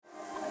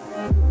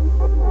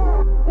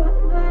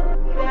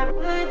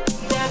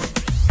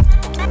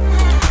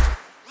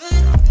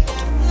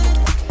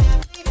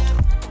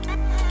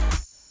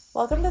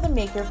Welcome to the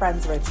Make Your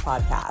Friends Rich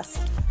podcast,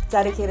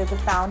 dedicated to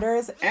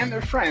founders and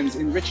their friends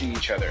enriching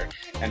each other,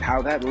 and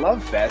how that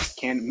love fest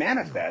can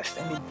manifest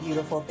into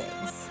beautiful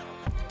things.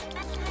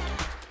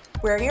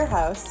 We're your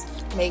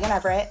hosts, Megan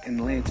Everett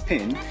and Lance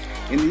Pinn.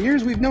 In the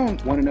years we've known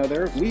one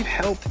another, we've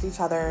helped each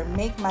other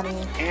make money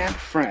and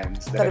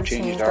friends that have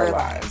changed our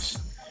lives.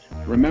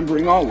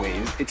 Remembering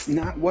always, it's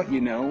not what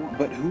you know,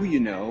 but who you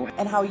know.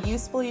 And how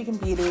useful you can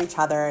be to each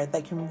other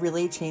that can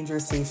really change your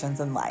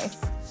stations in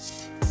life.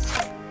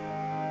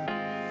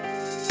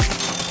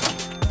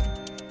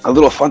 A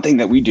little fun thing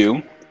that we do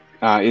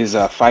is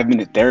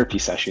 5-minute therapy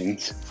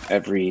sessions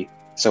every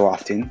so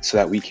often so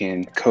that we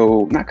can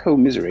not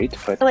commiserate,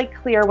 but like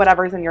clear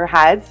whatever's in your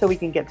head so we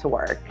can get to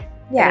work.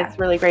 Yeah. And it's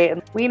really great.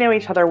 And we know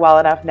each other well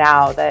enough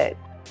now that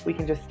we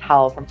can just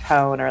tell from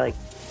tone or like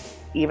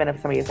even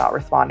if somebody's not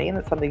responding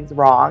that something's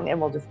wrong,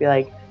 and we'll just be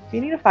like, do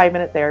you need a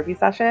 5-minute therapy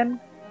session?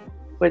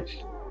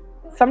 Which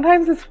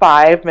sometimes is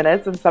 5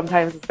 minutes and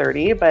sometimes is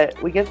 30,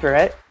 but we get through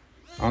it.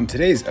 On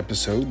today's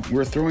episode,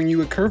 we're throwing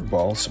you a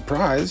curveball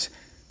surprise.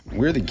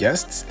 We're the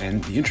guests,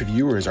 and the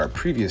interviewer is our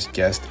previous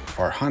guest,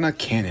 Farhana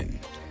Cannon.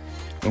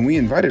 When we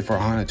invited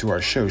Farhana to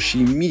our show,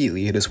 she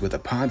immediately hit us with a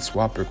pod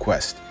swap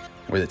request,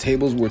 where the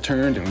tables were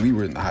turned and we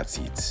were in the hot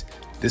seats.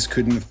 This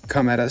couldn't have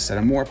come at us at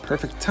a more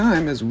perfect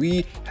time, as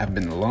we have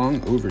been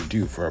long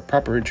overdue for a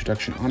proper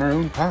introduction on our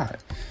own pod.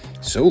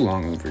 So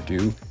long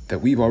overdue that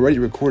we've already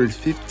recorded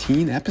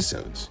 15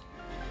 episodes.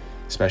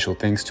 Special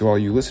thanks to all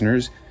you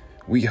listeners.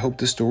 We hope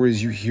the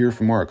stories you hear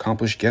from our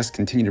accomplished guests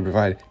continue to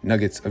provide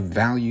nuggets of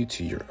value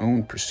to your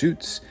own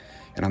pursuits.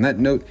 And on that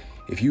note,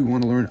 if you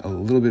want to learn a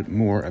little bit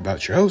more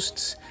about your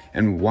hosts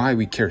and why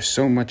we care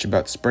so much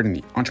about spreading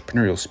the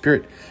entrepreneurial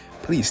spirit,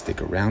 please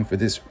stick around for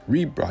this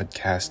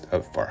rebroadcast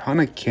of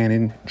Farhana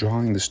Cannon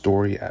drawing the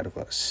story out of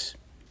us.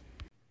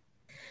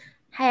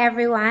 Hi,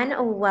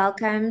 everyone.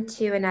 Welcome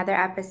to another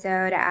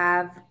episode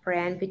of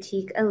Brand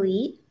Boutique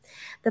Elite,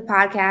 the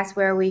podcast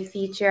where we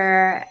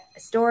feature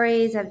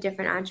stories of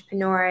different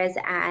entrepreneurs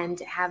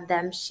and have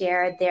them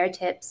share their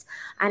tips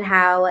on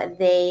how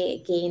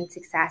they gain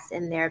success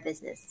in their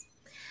business.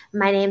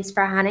 My name's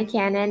Farhana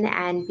Cannon,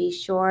 and be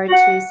sure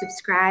to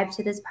subscribe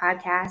to this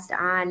podcast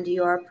on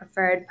your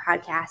preferred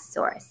podcast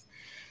source.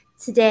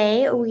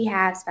 Today, we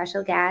have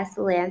special guests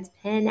Lance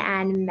Pinn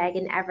and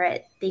Megan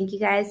Everett. Thank you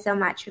guys so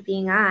much for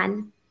being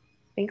on.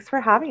 Thanks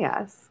for having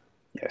us.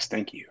 yes,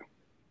 thank you.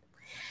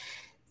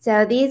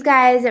 So these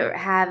guys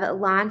have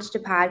launched a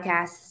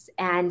podcast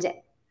and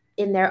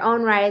in their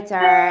own rights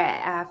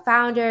are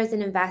founders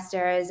and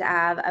investors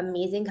of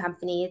amazing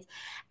companies.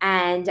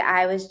 And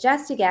I was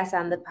just a guest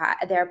on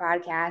their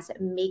podcast,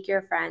 Make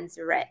Your Friends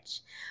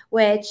Rich,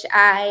 which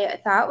I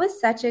thought was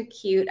such a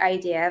cute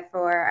idea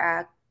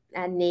for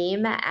a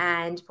name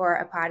and for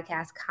a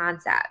podcast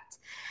concept.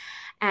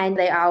 And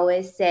they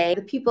always say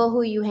the people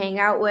who you hang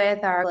out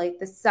with are like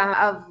the sum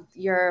of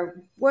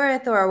your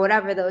worth or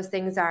whatever those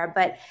things are.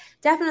 But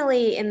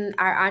definitely in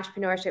our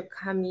entrepreneurship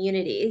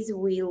communities,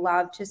 we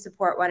love to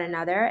support one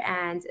another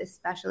and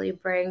especially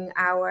bring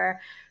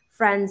our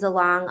friends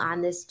along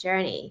on this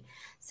journey.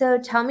 So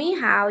tell me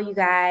how you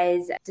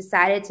guys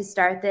decided to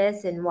start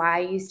this and why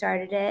you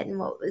started it and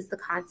what was the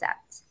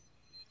concept.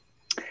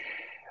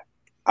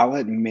 I'll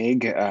let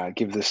Meg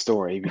give the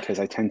story because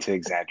I tend to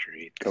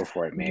exaggerate. Go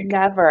for it, Meg.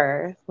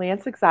 Never.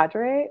 Lance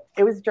exaggerate.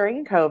 It was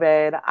during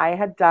COVID. I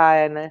had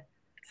done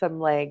some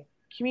like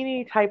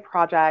community type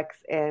projects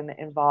and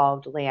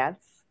involved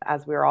Lance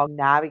as we were all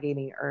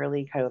navigating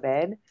early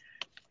COVID.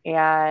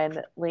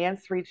 And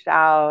Lance reached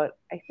out,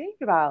 I think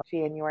about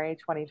January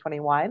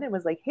 2021 and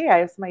was like, hey, I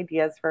have some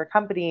ideas for a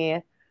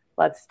company.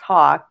 Let's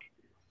talk.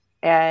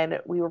 And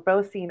we were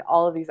both seeing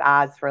all of these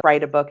ads for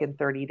write a book in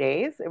 30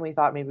 days. And we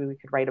thought maybe we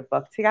could write a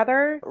book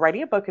together.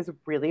 Writing a book is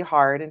really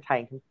hard and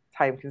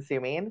time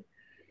consuming.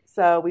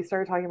 So we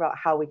started talking about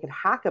how we could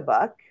hack a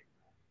book.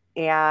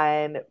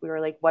 And we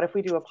were like, what if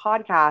we do a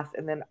podcast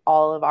and then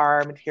all of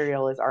our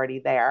material is already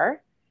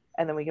there?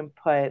 And then we can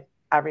put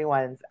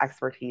everyone's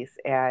expertise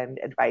and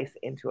advice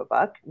into a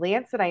book.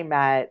 Lance and I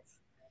met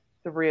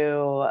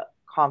through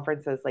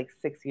conferences like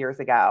 6 years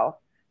ago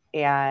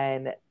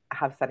and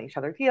have sent each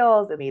other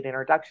deals and made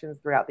introductions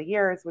throughout the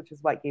years, which is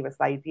what gave us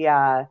the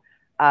idea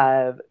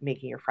of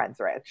making your friends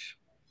rich.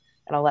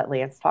 And I'll let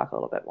Lance talk a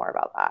little bit more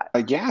about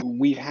that. Yeah,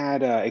 we've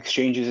had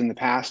exchanges in the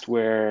past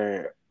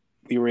where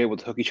we were able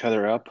to hook each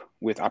other up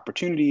with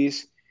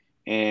opportunities,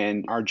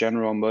 and our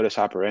general modus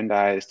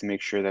operandi is to make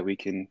sure that we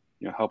can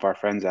help our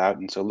friends out.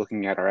 And so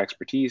looking at our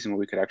expertise and what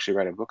we could actually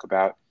write a book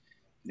about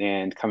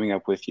and coming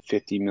up with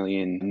 50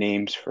 million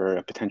names for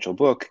a potential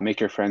book,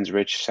 Make Your Friends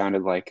Rich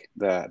sounded like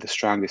the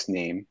strongest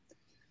name.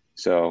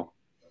 So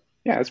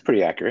yeah, that's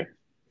pretty accurate.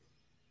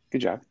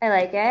 Good job. I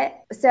like it.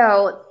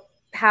 So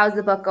how's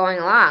the book going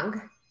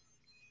along?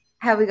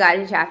 Have we got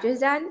any chapters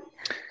done?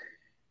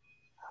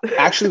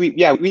 Actually,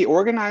 we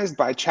organized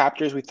by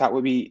chapters we thought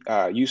would be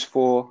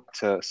useful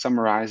to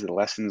summarize the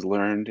lessons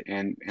learned,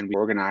 and we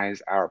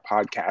organize our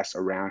podcasts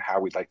around how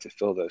we'd like to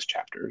fill those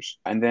chapters.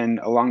 And then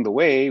along the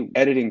way,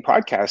 editing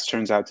podcasts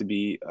turns out to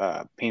be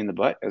a pain in the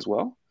butt as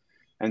well.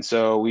 And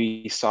so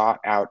we sought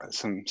out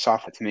some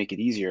software to make it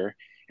easier,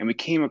 and we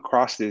came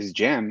across this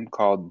gem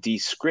called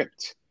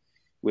Descript,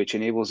 which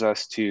enables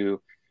us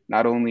to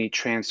not only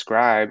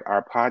transcribe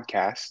our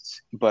podcasts,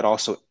 but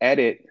also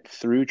edit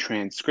through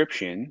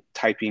transcription,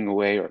 typing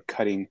away or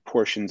cutting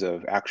portions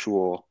of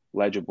actual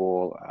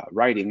legible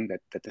writing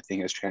that the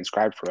thing has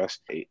transcribed for us.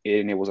 It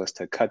enables us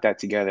to cut that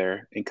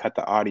together and cut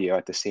the audio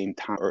at the same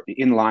time, or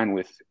in line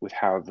with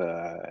how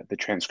the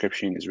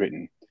transcription is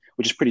written,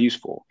 which is pretty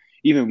useful.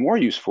 Even more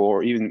useful,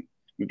 or even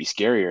maybe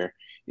scarier,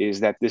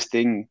 is that this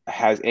thing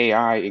has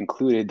AI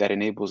included that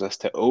enables us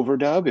to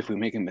overdub if we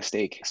make a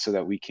mistake, so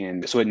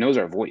it knows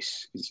our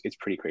voice. It's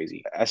pretty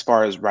crazy. As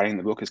far as writing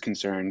the book is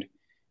concerned,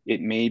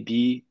 it may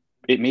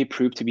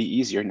prove to be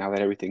easier now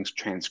that everything's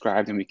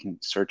transcribed and we can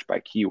search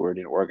by keyword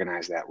and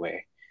organize that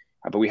way.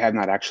 But we have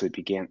not actually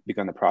begun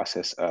the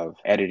process of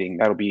editing.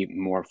 That'll be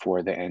more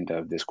for the end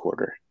of this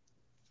quarter.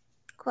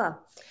 Cool.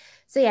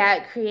 So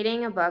yeah,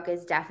 creating a book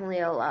is definitely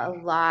a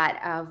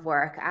lot of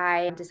work.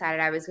 I decided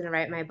I was going to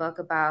write my book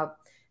about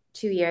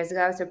 2 years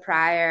ago, so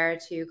prior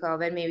to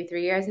COVID, maybe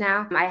 3 years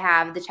now. I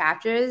have the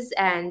chapters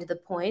and the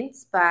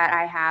points, but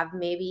I have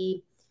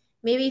maybe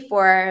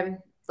 4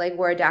 like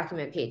Word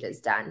document pages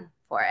done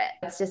for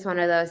it. It's just one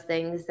of those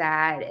things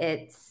that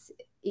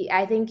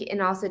I think,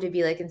 and also to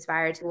be like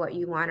inspired to what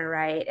you want to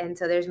write. And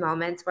so there's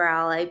moments where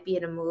I'll like be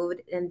in a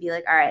mood and be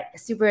like, all right,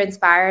 super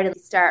inspired, and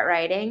start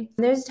writing.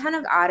 And there's a ton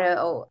of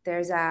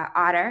there's a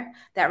Otter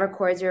that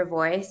records your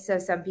voice. So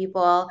some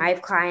people, I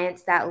have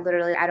clients that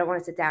literally, I don't want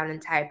to sit down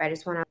and type. I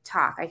just want to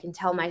talk. I can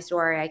tell my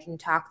story. I can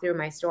talk through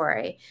my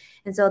story.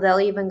 And so they'll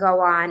even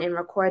go on and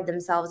record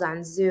themselves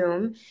on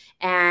Zoom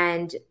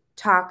and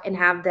talk and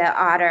have the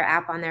Otter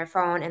app on their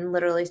phone and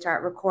literally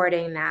start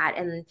recording that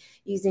and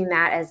using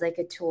that as like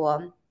a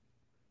tool.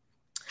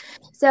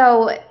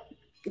 So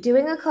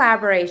doing a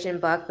collaboration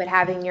book, but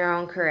having your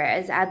own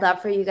careers, I'd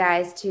love for you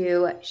guys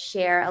to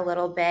share a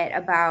little bit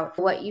about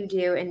what you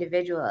do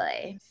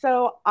individually.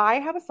 So I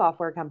have a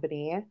software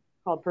company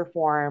called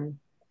Perform.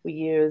 We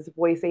use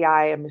voice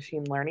AI and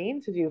machine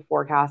learning to do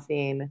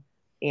forecasting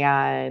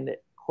and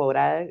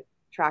quota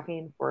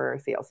tracking for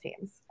sales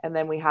teams. And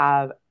then we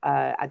have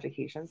an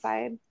education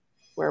side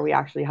where we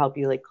actually help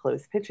you like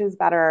close pitches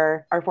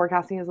better. Our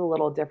forecasting is a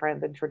little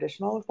different than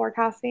traditional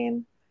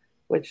forecasting,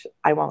 which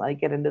I won't like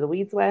get into the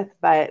weeds with,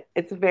 but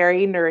it's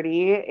very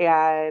nerdy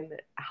and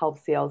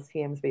helps sales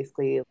teams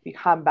basically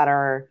become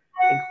better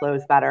and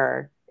close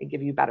better and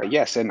give you better.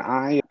 Yes, and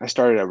I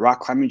started a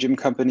rock climbing gym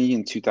company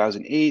in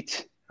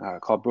 2008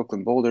 called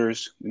Brooklyn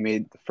Boulders. We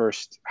made the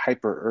first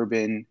hyper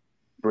urban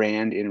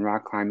brand in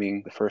rock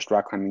climbing, the first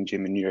rock climbing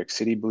gym in New York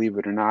City, believe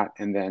it or not,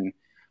 and then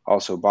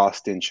also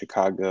Boston,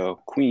 Chicago,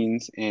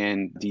 Queens,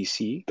 and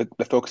DC.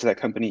 The focus of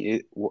that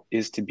company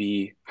is to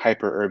be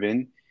hyper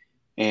urban,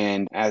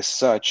 and as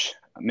such,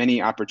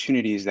 many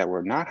opportunities that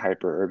were not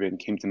hyper urban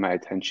came to my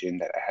attention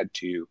that I had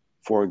to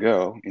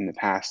forego in the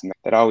past, and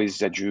that always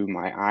drew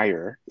my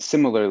ire.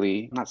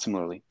 Not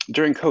similarly,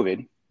 during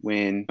COVID,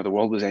 when the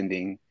world was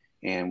ending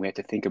and we had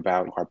to think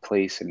about our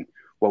place and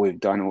what we've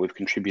done and what we've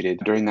contributed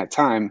during that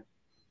time,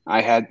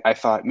 I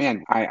thought,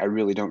 man, I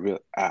really don't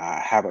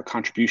have a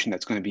contribution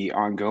that's going to be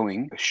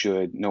ongoing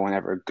should no one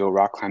ever go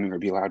rock climbing or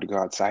be allowed to go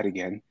outside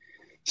again.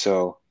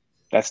 So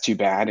that's too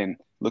bad. And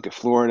look at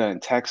Florida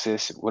and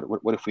Texas.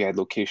 What if we had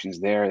locations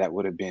there? That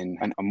would have been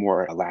a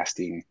more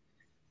lasting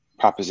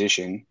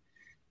proposition.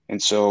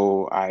 And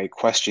so I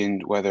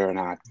questioned whether or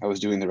not I was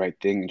doing the right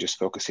thing and just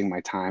focusing my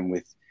time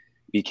with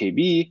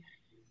BKB.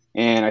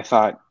 And I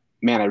thought,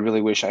 man, I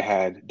really wish I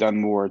had done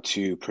more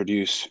to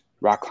produce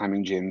rock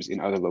climbing gyms in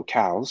other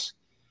locales.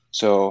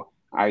 So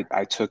I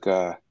took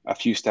a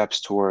few steps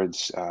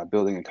towards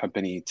building a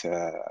company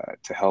to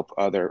help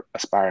other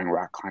aspiring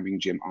rock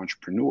climbing gym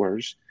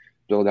entrepreneurs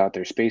build out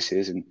their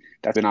spaces. And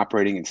that's been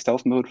operating in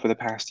stealth mode for the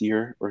past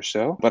year or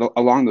so. But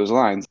along those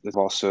lines, there's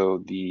also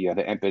the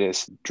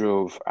impetus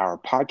drove our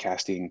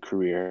podcasting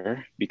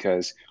career,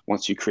 because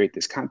once you create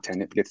this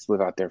content, it gets to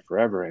live out there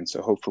forever. And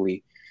so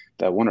hopefully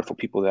the wonderful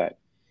people that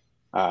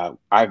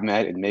I've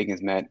met and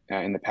Megan's met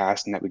in the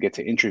past and that we get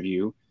to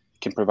interview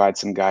can provide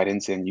some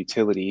guidance and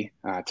utility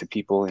to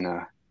people in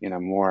a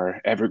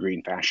more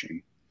evergreen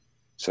fashion.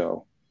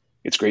 So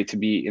it's great to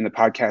be in the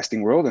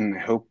podcasting world, and I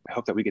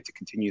hope that we get to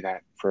continue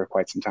that for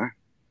quite some time.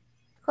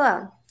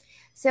 Cool.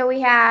 So we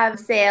have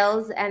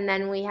sales, and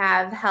then we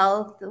have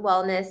health,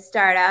 wellness,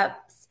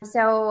 startups.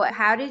 So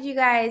how did you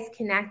guys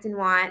connect and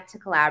want to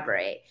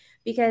collaborate?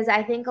 Because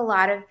I think a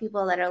lot of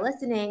people that are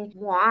listening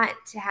want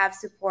to have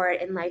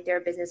support in like their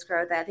business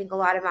growth. I think a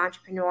lot of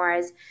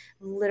entrepreneurs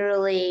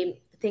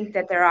literally think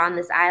that they're on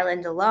this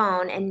island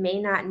alone and may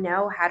not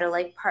know how to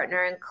like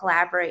partner and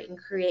collaborate and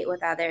create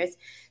with others.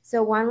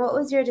 So one, what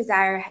was your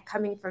desire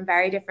coming from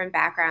very different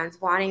backgrounds,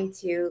 wanting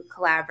to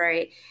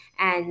collaborate,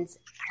 and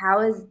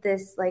how has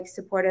this like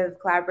supportive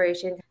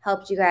collaboration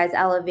helped you guys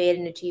elevate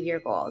and achieve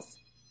your goals?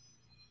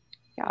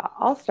 Yeah,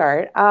 I'll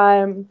start.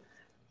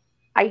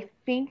 I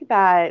think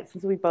that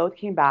since we both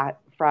came back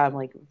from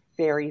like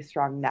very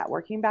strong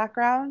networking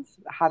backgrounds,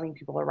 having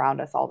people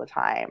around us all the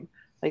time,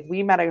 like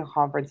we met at a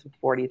conference with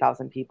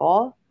 40,000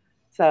 people.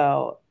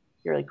 So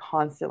you're like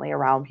constantly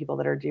around people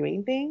that are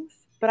doing things.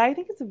 But I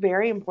think it's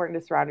very important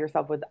to surround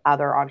yourself with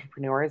other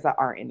entrepreneurs that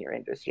aren't in your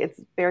industry.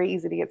 It's very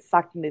easy to get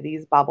sucked into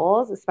these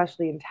bubbles,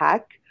 especially in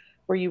tech,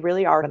 where you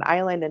really are an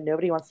island and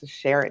nobody wants to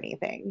share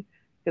anything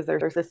because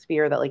there's this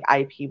fear that like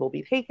IP will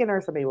be taken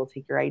or somebody will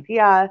take your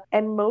idea.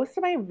 And most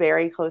of my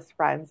very close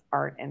friends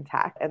aren't in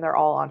tech and they're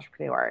all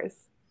entrepreneurs.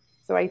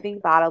 So I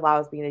think that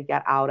allows me to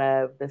get out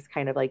of this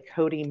kind of like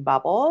coding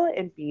bubble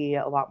and be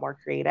a lot more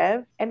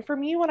creative. And for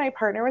me, when I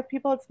partner with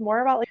people, it's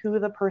more about like who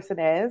the person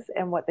is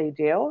and what they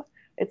do.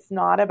 It's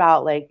not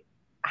about like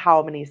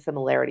how many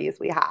similarities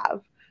we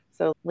have.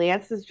 So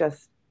Lance is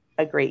just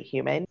a great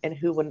human, and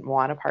who wouldn't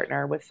want to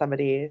partner with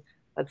somebody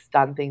that's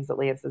done things that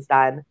Lance has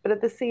done. But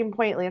at the same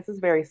point, Lance is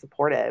very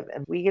supportive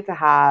and we get to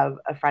have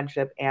a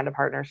friendship and a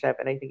partnership.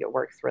 And I think it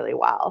works really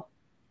well.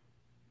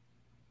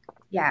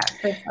 Yeah,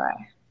 for sure.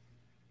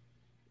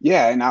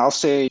 Yeah, and I'll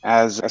say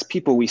as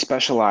people, we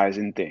specialize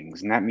in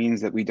things, and that means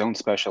that we don't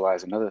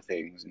specialize in other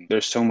things. And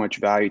there's so much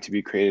value to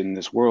be created in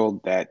this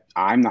world that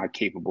I'm not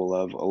capable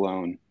of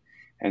alone.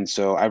 And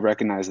so I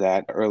recognized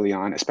that early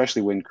on,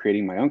 especially when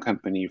creating my own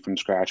company from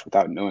scratch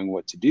without knowing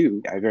what to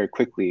do. I very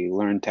quickly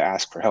learned to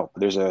ask for help.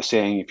 There's a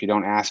saying, if you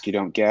don't ask, you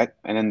don't get.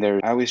 And then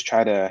I always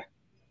try to,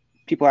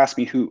 people ask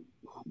me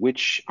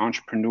which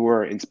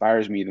entrepreneur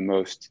inspires me the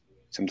most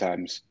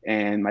sometimes.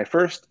 And my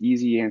first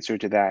easy answer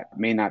to that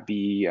may not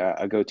be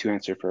a go-to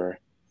answer for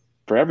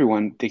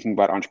everyone thinking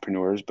about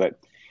entrepreneurs, but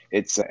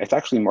it's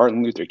actually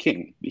Martin Luther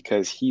King,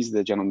 because he's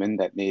the gentleman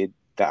that made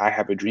the I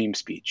Have a Dream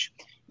speech.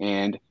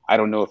 And I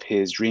don't know if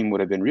his dream would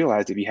have been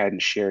realized if he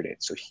hadn't shared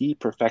it. So he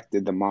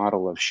perfected the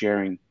model of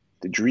sharing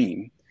the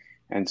dream.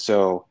 And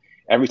so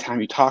every time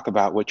you talk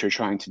about what you're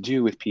trying to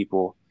do with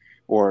people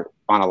or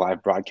on a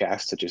live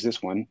broadcast such as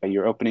this one,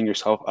 you're opening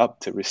yourself up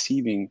to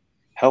receiving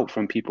help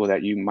from people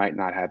that you might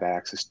not have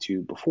access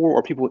to before,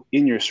 or people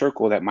in your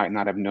circle that might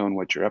not have known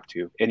what you're up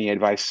to. Any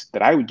advice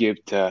that I would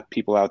give to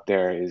people out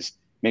there is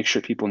make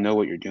sure people know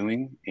what you're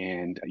doing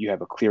and you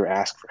have a clear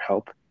ask for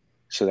help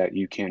so that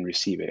you can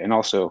receive it. And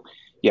also,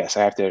 yes,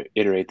 I have to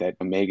iterate that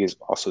Omega is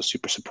also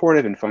super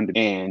supportive and fun.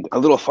 And a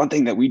little fun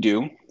thing that we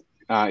do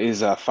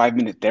is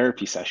 5-minute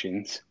therapy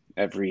sessions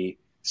every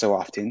so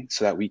often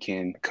so that we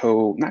can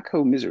not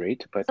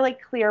commiserate, but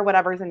like clear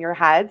whatever's in your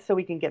head so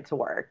we can get to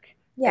work.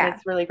 Yeah. And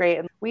it's really great.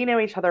 And we know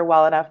each other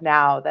well enough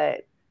now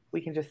that we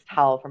can just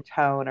tell from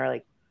tone, or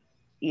like,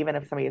 even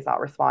if somebody is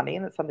not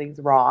responding, that something's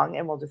wrong.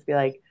 And we'll just be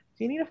like,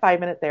 do you need a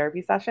 5-minute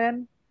therapy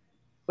session?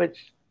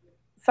 Which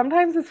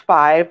sometimes is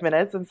 5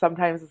 minutes and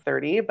sometimes is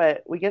 30,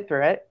 but we get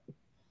through it.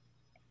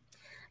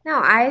 No,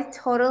 I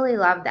totally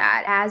love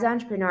that. As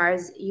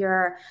entrepreneurs,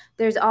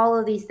 there's all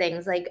of these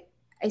things. Like,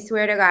 I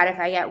swear to God, if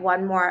I get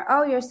one more,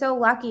 oh, you're so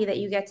lucky that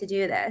you get to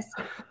do this.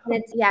 And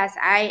it's, yes,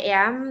 I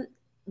am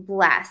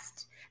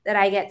blessed that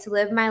I get to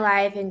live my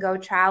life and go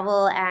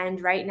travel.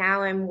 And right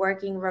now I'm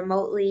working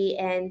remotely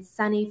in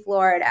sunny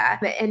Florida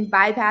and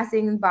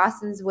bypassing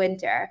Boston's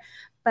winter.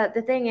 But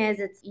the thing is,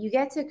 you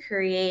get to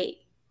create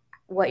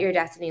what your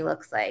destiny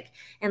looks like.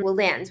 And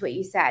Lance, what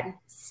you said,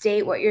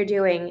 state what you're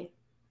doing,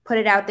 put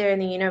it out there in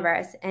the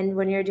universe. And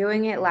when you're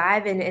doing it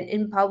live and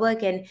in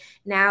public, and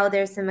now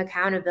there's some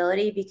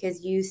accountability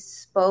because you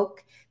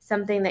spoke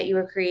something that you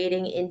were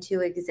creating into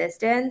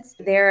existence,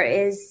 there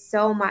is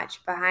so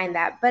much behind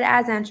that. But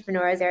as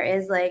entrepreneurs, there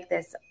is like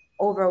this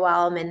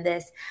overwhelm and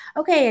this,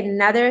 okay,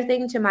 another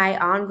thing to my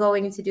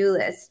ongoing to-do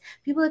list.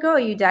 People are like, oh, are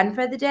you done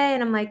for the day?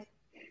 And I'm like,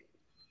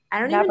 I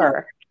don't even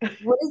know.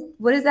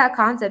 What is that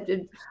concept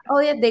of, oh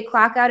yeah, they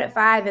clock out at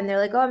 5 and they're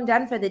like, oh, I'm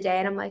done for the day.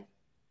 And I'm like,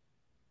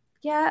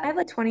 yeah, I have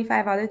like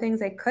 25 other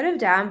things I could have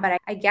done, but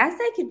I guess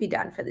I could be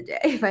done for the day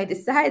if I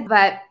decide.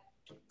 But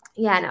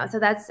yeah, no, so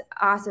that's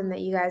awesome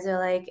that you guys are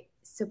like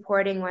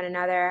supporting one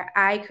another.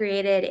 I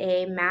created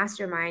a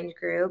mastermind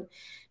group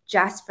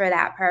just for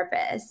that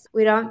purpose.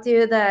 We don't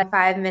do the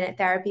 5-minute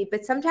therapy,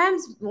 but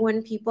sometimes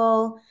when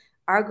people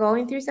are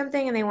going through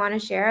something and they want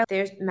to share,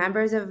 there's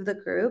members of the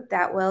group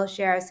that will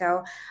share.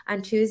 So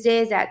on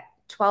Tuesdays at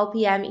 12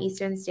 p.m.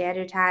 Eastern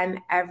Standard Time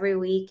every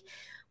week,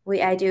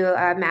 I do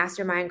a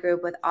mastermind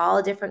group with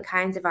all different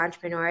kinds of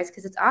entrepreneurs,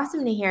 because it's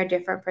awesome to hear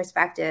different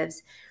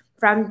perspectives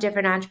from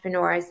different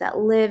entrepreneurs that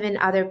live in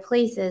other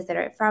places, that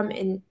are from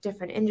in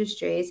different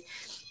industries.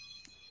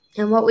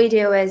 And what we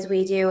do is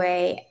we do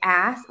a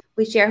ask.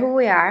 We share who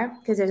we are,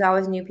 because there's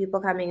always new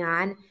people coming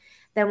on.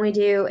 Then we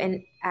do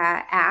an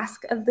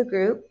ask of the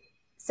group.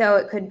 So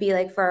it could be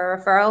like for a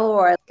referral,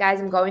 or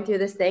guys, I'm going through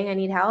this thing, I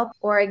need help,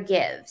 or a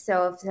give.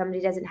 So if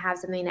somebody doesn't have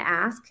something to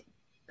ask,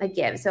 a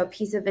give, so a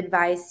piece of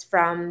advice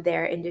from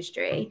their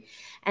industry.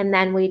 And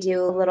then we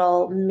do a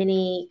little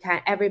mini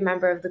every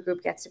member of the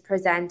group gets to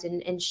present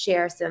and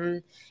share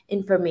some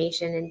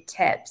information and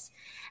tips.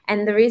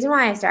 And the reason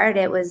why I started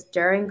it was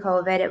during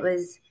COVID. It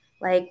was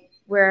like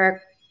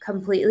we're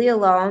completely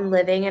alone,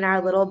 living in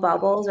our little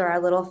bubbles or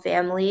our little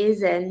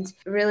families, and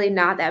really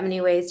not that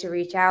many ways to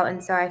reach out.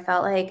 And so I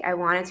felt like I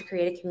wanted to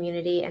create a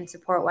community and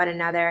support one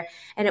another.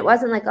 And it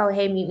wasn't like, oh,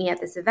 hey, meet me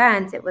at this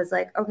event. It was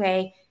like,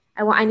 okay,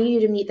 I need you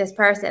to meet this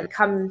person.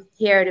 Come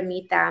here to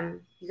meet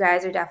them. You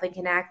guys are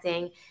definitely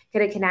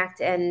gonna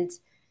connect. And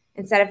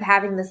instead of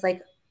having this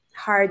like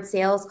hard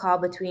sales call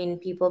between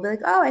people, be like,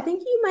 oh, I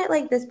think you might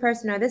like this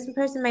person, or this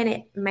person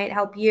might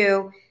help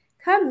you.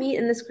 Come meet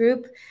in this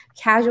group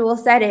casual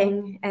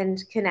setting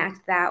and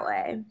connect that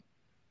way.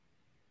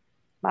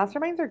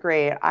 Masterminds are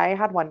great. I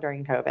had one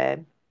during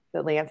COVID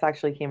that Lance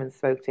actually came and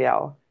spoke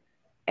to.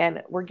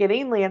 And we're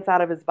getting Lance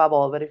out of his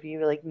bubble, but if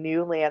you like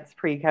knew Lance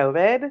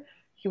pre-COVID,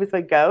 he was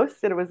a ghost,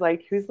 and it was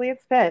like, who's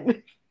Lance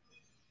Penn?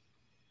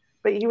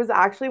 But he was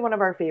actually one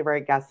of our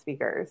favorite guest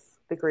speakers.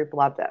 The group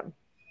loved him.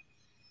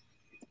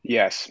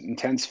 Yes,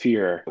 intense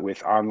fear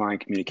with online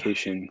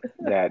communication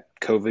that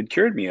COVID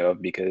cured me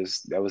of,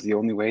 because that was the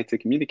only way to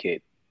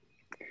communicate.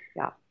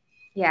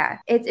 Yeah,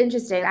 it's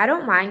interesting. I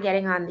don't mind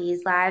getting on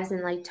these lives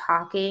and like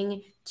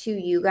talking to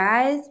you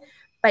guys,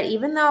 but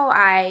even though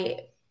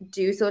I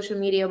do social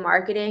media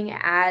marketing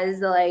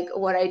as like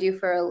what I do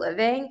for a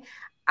living,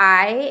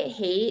 I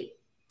hate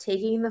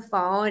taking the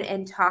phone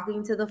and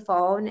talking to the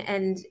phone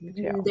and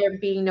there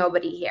being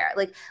nobody here.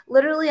 Like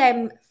literally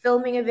I'm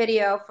filming a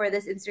video for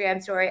this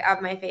Instagram story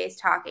of my face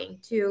talking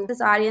to this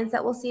audience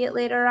that will see it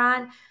later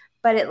on,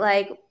 but it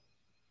like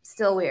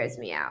still weirds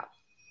me out.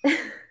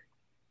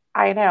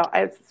 I know.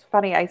 It's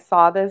funny. I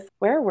saw this.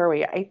 Where were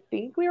we? I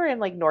think we were in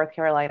like North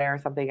Carolina or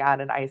something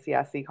at an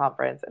ICSC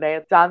conference. And I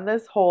had done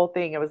this whole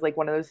thing. It was like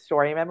one of those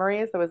story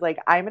memories that was like,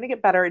 I'm going to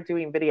get better at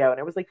doing video. And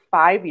it was like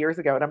 5 years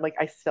ago. And I'm like,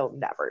 I still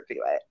never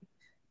do it.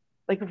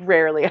 Like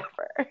rarely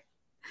ever.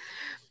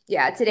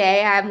 Yeah.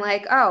 Today I'm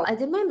like, oh, I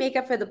did my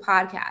makeup for the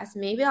podcast.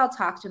 Maybe I'll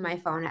talk to my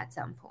phone at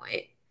some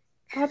point.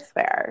 That's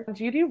fair.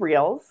 Do you do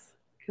reels?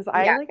 Because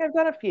I've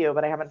done a few,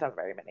 but I haven't done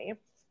very many.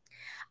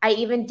 I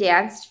even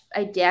danced.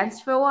 I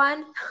danced for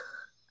one.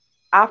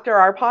 After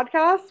our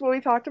podcast when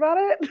we talked about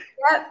it?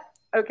 Yep.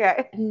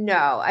 Okay.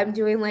 No, I'm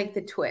doing like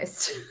the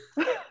twist.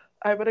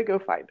 I'm going to go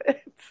find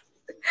it.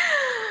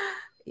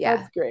 Yeah.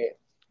 That's great.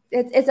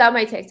 It's on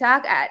my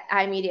TikTok at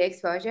iMedia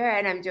Exposure,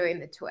 and I'm doing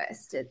the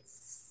twist.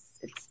 It's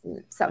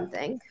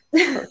something.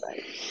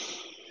 Perfect.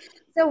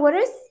 So what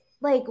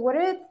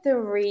are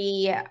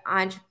 3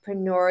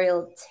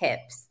 entrepreneurial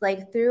tips?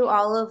 Like through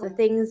all of the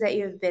things that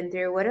you've been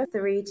through, what are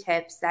 3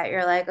 tips that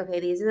you're like, okay,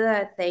 these are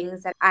the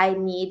things that I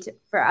need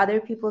for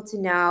other people to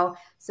know.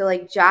 So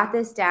like jot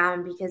this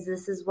down because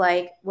this is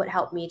like what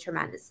helped me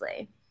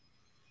tremendously.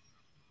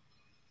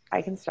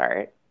 I can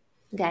start.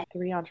 Okay.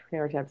 3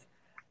 entrepreneur tips.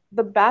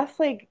 The best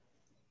like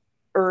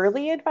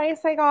early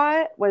advice I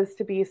got was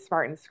to be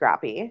smart and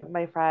scrappy.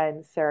 My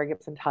friend Sarah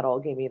Gibson Tuttle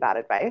gave me that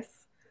advice,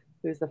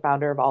 who's the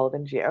founder of Olive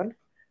in June.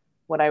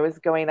 When I was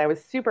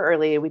super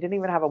early. We didn't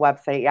even have a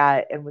website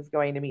yet and was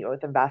going to meet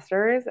with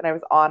investors. And I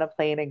was on a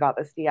plane and got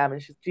this DM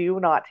and she's, do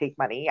not take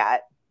money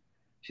yet.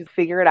 She's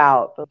figure it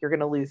out, but you're going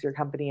to lose your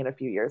company in a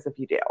few years if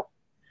you do,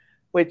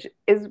 which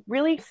is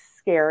really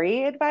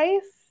scary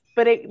advice,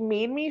 but it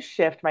made me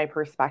shift my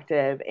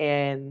perspective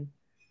in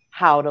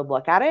how to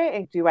look at it.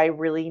 And do I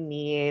really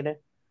need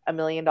 $1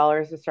 million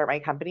to start my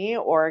company?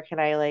 Or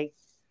can I like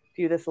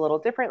do this a little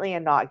differently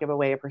and not give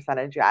away a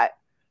percentage yet?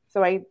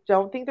 So I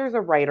don't think there's a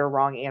right or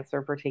wrong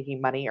answer for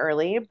taking money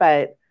early,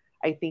 but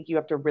I think you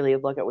have to really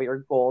look at what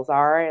your goals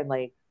are and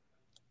like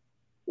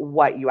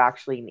what you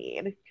actually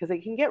need, because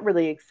it can get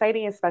really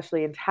exciting,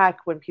 especially in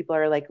tech, when people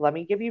are like, let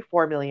me give you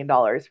 $4 million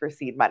for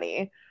seed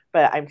money,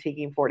 but I'm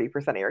taking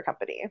 40% of your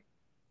company.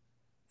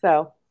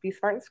 So be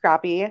smart and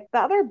scrappy. The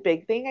other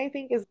big thing I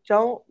think is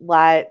don't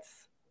let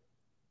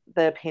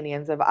the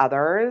opinions of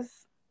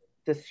others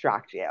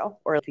distract you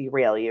or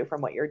derail you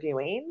from what you're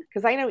doing.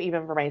 Because I know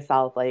even for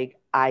myself, like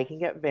I can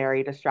get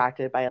very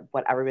distracted by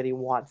what everybody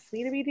wants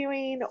me to be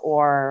doing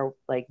or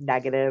like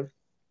negative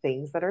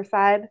things that are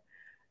said.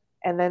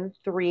 And then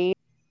 3,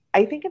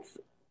 I think it's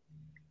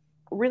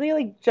really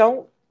like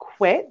don't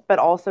quit, but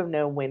also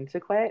know when to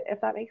quit, if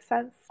that makes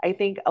sense. I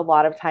think a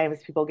lot of times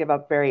people give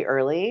up very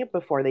early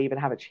before they even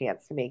have a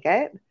chance to make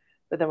it.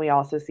 But then we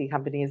also see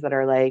companies that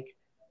are like,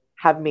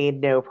 have made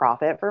no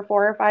profit for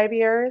 4 or 5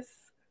 years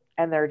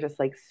and they're just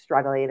like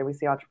struggling. And we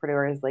see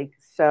entrepreneurs like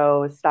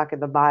so stuck in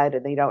the mud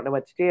and they don't know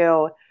what to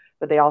do,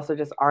 but they also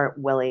just aren't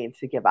willing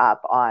to give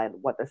up on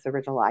what this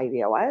original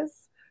idea was.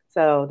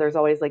 So there's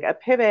always like a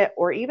pivot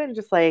or even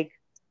just like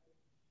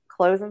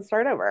close and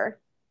start over.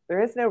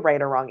 There is no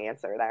right or wrong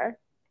answer there.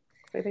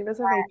 So I think those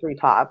are my 3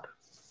 top.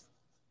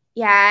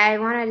 Yeah, I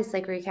want to just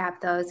like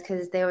recap those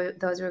because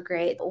those were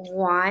great.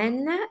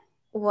 1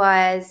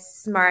 was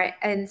smart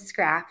and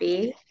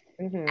scrappy.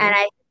 Mm-hmm. And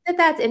I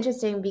that's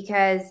interesting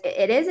because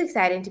it is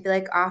exciting to be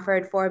like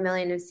offered 4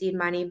 million of seed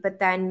money, but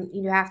then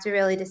you have to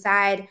really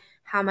decide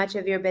how much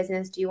of your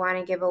business do you want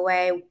to give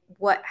away?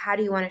 How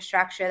do you want to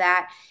structure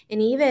that?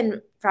 And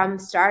even from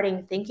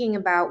starting thinking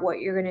about what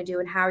you're going to do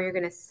and how you're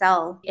going to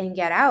sell and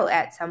get out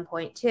at some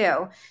point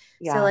too.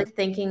 Yeah. So like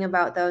thinking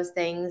about those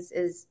things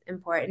is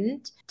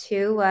important.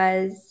 2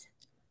 was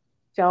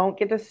don't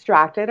get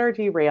distracted or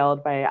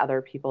derailed by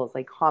other people's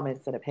like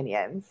comments and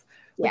opinions,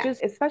 which is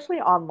especially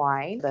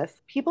online.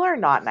 People are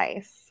not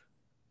nice.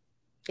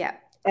 Yeah.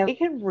 And it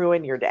can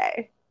ruin your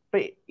day,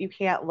 but you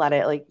can't let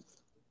it like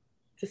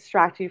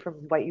distract you from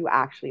what you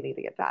actually need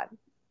to get done.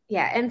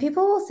 Yeah. And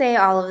people will say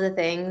all of the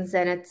things,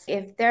 and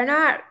if they're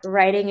not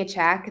writing a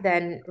check,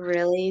 then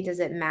really does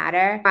it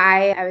matter?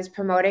 I was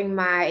promoting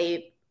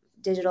my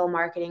digital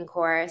marketing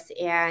course,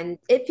 and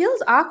it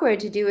feels awkward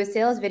to do a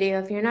sales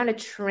video if you're not a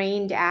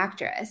trained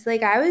actress.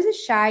 Like I was a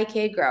shy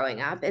kid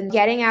growing up, and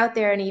getting out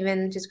there and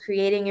even just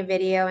creating a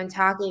video and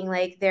talking,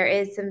 like there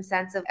is some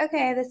sense of,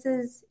 okay,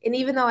 and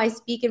even though I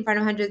speak in front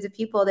of hundreds of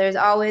people, there's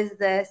always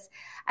this,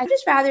 I'd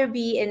just rather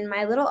be in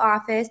my little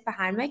office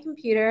behind my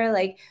computer,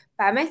 like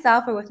by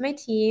myself or with my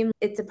team.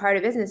 It's a part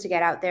of business to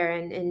get out there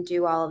and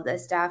do all of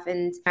this stuff.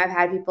 And I've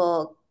had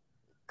people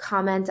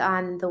comment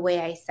on the way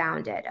I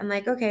sounded. I'm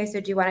like, okay,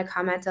 so do you want to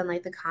comment on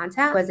like the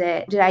content?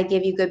 Did I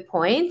give you good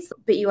points,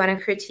 but you want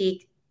to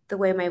critique the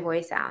way my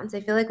voice sounds?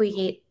 I feel like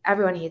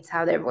everyone hates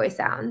how their voice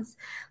sounds,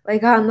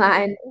 like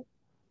online.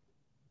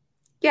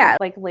 Yeah.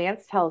 Like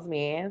Lance tells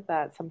me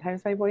that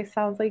sometimes my voice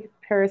sounds like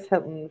Paris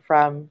Hilton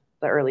from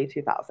the early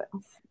 2000s.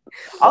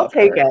 I'll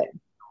take it.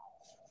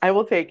 I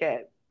will take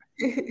it.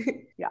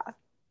 Yeah.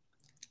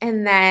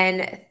 And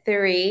then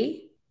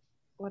 3.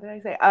 What did I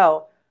say?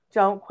 Oh,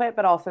 don't quit,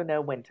 but also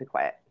know when to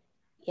quit.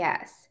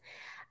 Yes.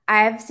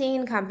 I've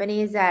seen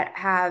companies that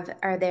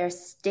they're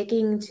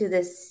sticking to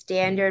the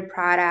standard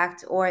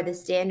product or the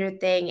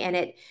standard thing, and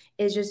it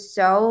is just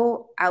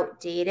so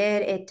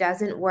outdated. It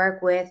doesn't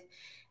work with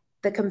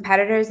the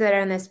competitors that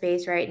are in the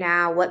space right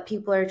now, what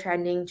people are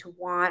trending to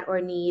want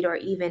or need or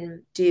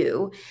even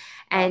do.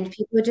 And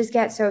people just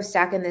get so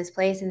stuck in this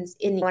place. And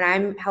when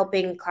I'm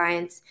helping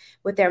clients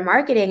with their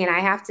marketing and I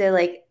have to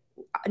like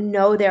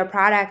know their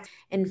product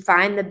and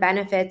find the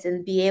benefits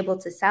and be able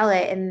to sell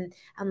it, and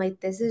I'm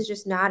like, this is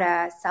just not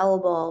a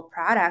sellable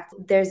product.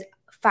 There's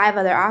 5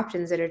 other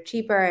options that are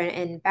cheaper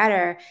and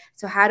better.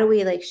 So how do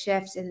we like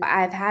shift? And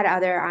I've had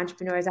other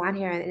entrepreneurs on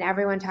here, and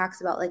everyone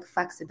talks about like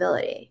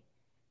flexibility.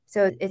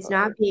 So it's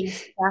not being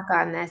stuck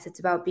on this. It's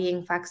about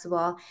being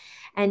flexible.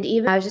 And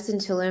even I was just in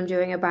Tulum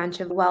doing a bunch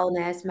of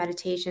wellness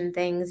meditation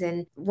things.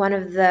 And one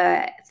of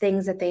the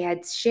things that they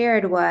had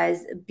shared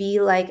was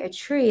be like a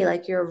tree,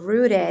 like you're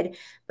rooted.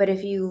 But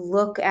if you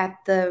look at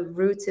the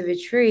roots of a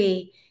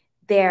tree,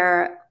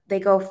 they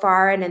go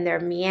far and they're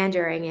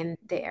meandering and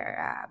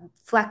they're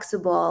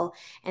flexible,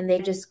 and they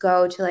just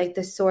go to like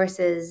the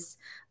sources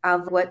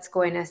of what's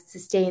going to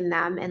sustain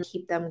them and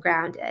keep them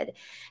grounded.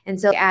 And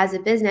so as a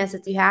business,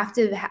 you have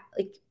to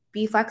like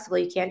be flexible.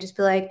 You can't just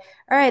be like,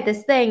 all right,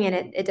 this thing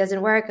and it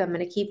doesn't work, I'm going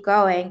to keep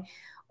going.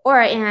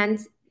 And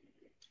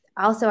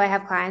also I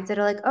have clients that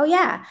are like, oh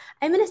yeah,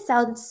 I'm going to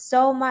sell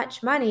so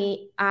much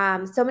money,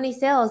 so many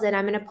sales, and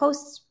I'm going to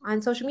post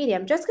on social media.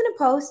 I'm just going to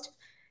post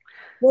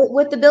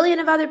with the billion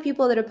of other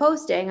people that are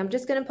posting. I'm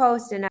just going to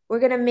post and we're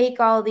going to make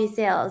all these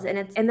sales.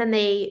 And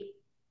then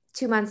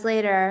 2 months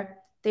later,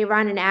 they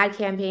run an ad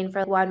campaign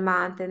for 1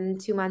 month, and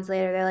 2 months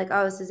later, they're like,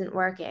 oh, this isn't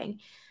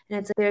working. And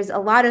it's like, there's a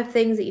lot of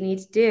things that you need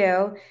to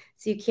do.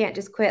 So you can't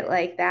just quit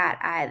like that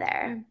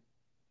either.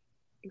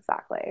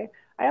 Exactly.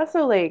 I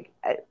also like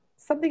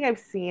something I've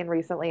seen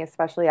recently,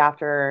 especially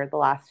after the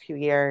last few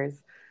years,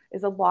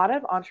 is a lot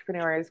of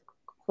entrepreneurs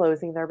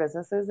closing their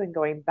businesses and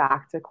going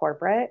back to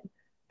corporate,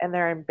 and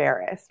they're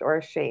embarrassed or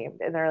ashamed,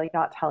 and they're like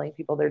not telling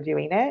people they're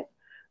doing it.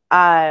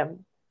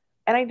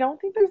 And I don't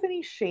think there's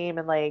any shame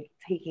in like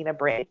taking a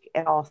break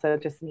and also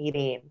just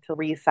needing to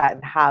reset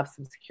and have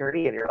some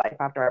security in your life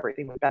after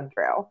everything we've been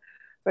through.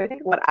 So I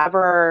think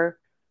whatever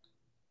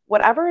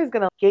is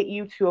going to get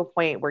you to a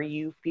point where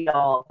you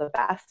feel the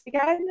best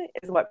again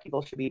is what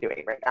people should be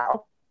doing right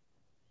now.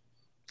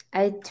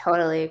 I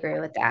totally agree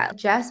with that.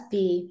 Just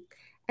be,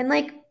 and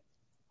like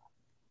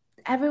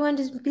everyone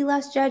just be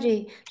less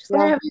judgy. Just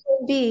let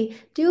everyone be.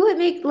 Do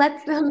what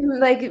lets them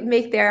like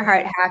make their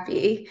heart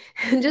happy,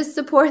 and just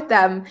support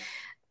them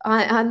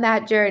on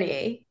that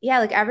journey. Yeah,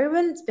 like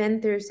everyone's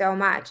been through so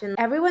much, and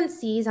everyone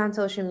sees on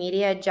social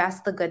media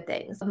just the good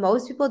things.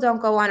 Most people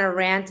don't go on a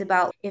rant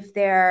about if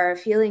they're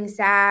feeling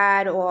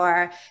sad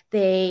or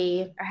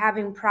they are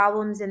having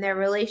problems in their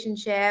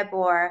relationship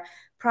or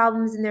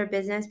problems in their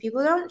business.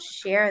 People don't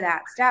share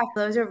that stuff.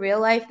 Those are real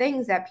life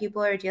things that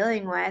people are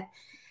dealing with,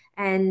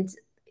 and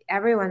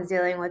everyone's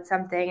dealing with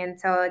something. And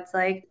so it's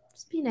like,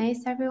 just be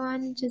nice,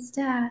 everyone. Just,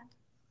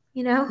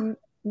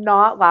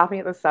 not laughing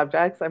at the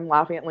subjects. I'm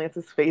laughing at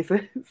Lance's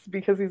faces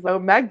because he's like, oh,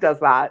 Meg does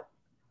that.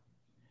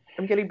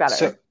 I'm getting better.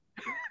 So,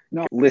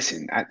 no,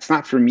 listen, it's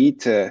not for me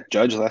to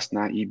judge lest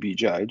not ye be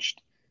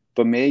judged.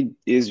 But Meg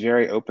is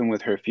very open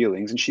with her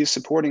feelings, and she's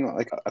supporting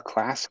like a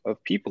class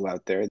of people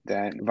out there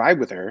that vibe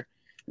with her.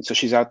 And so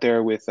she's out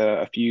there with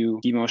a few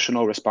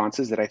emotional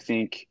responses that I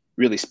think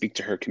really speak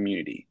to her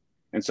community.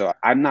 And so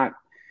I'm not,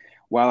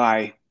 while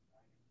I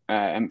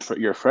am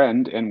your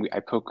friend and I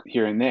poke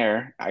here and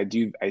there, I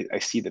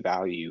see the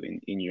value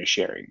in your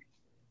sharing.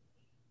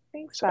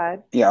 Thanks, So,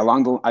 bud. yeah,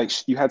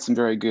 you had some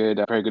very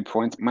good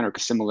points. Mine are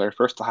similar.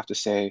 First, I'll have to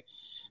say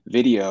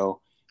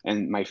video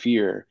and my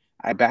fear.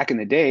 Back in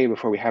the day,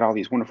 before we had all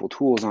these wonderful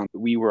tools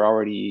we were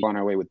already on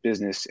our way with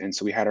business. And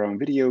so we had our own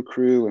video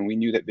crew, and we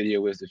knew that video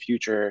was the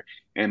future.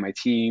 And my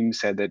team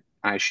said that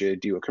I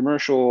should do a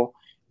commercial.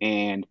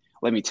 And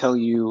let me tell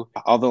you,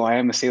 although I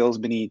am a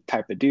salesman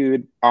type of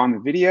dude on the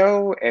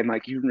video and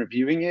like even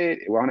reviewing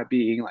it wound up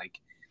being like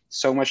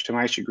so much to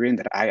my chagrin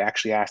that I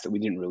actually asked that we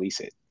didn't release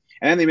it.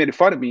 And then they made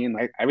fun of me. And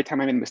like every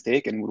time I made a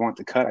mistake and would want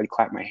to cut, I'd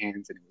clap my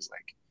hands, and it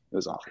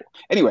was awful.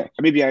 Anyway,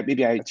 maybe I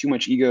had too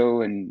much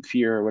ego and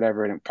fear or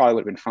whatever, and it probably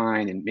would have been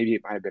fine. And maybe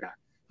it might have been a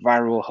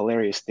viral,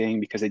 hilarious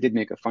thing because they did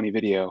make a funny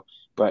video,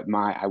 but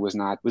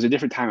it was a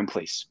different time and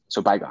place.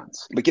 So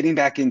bygones. But getting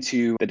back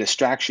into the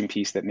distraction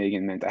piece that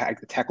Megan meant, I had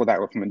to tackle that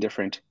from a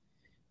different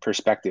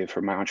perspective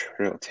for my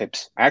entrepreneurial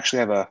tips. I actually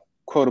have a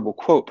quotable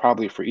quote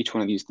probably for each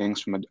one of these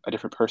things from a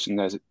different person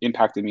that has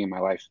impacted me in my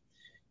life.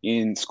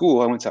 In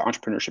school, I went to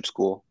entrepreneurship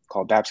school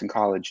called Babson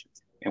College.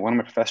 And one of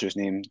my professors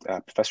named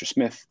Professor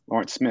Smith,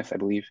 Lawrence Smith, I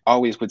believe,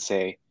 always would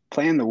say,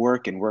 plan the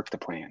work and work the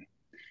plan.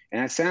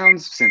 And that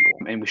sounds simple,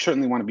 and we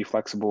certainly want to be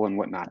flexible and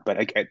whatnot.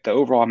 But the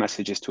overall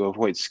message is to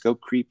avoid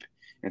scope creep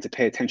and to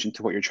pay attention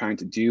to what you're trying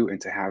to do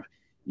and to have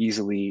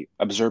easily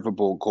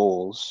observable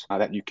goals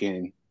that you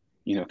can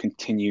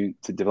continue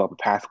to develop a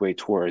pathway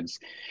towards.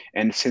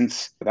 And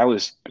since that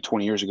was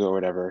 20 years ago or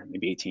whatever,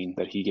 maybe 18,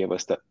 that he gave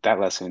us that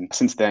lesson,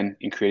 since then,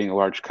 in creating a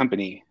large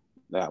company,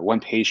 the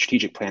one-page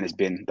strategic plan has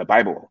been the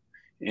Bible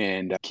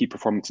and key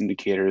performance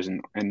indicators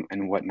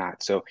and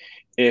whatnot. So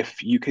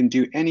if you can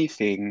do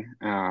anything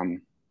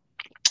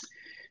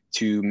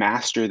to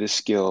master the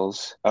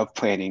skills of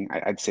planning,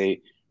 I'd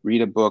say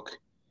read a book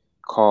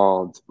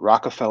called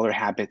Rockefeller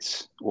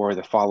Habits or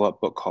the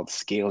follow-up book called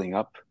Scaling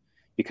Up,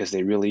 because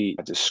they really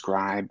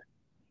describe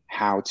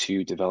how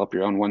to develop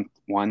your own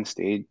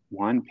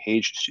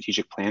one-page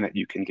strategic plan that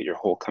you can get your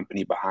whole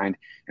company behind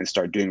and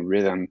start doing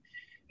rhythm.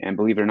 And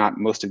believe it or not,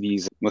 most of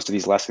these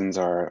lessons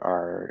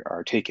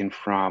are taken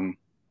from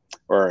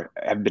or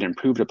have been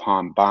improved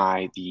upon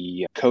by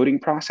the coding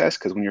process,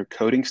 because when you're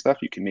coding stuff,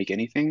 you can make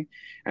anything.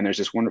 And there's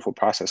this wonderful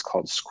process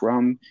called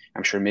Scrum.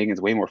 I'm sure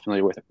Megan's way more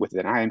familiar with it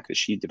than I am because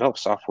she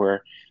develops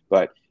software,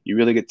 but you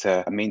really get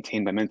to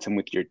maintain momentum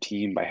with your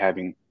team by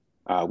having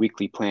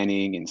weekly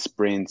planning and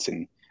sprints.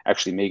 And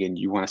actually, Megan,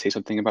 you want to say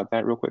something about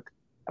that real quick?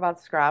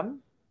 About Scrum?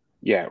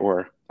 Yeah,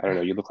 or I don't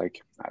know. You look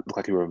like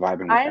you were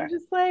vibing with that. I'm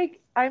just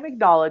like, I'm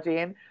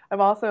acknowledging.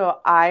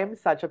 I'm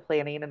such a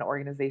planning and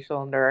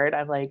organizational nerd.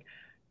 I'm like,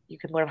 you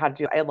can learn how to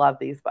do. I love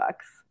these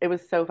books. It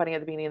was so funny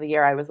at the beginning of the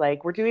year. I was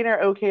like, we're doing our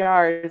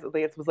OKRs.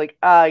 Lance was like,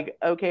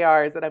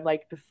 OKRs. And I'm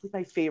like, this is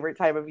my favorite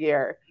time of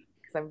year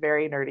because I'm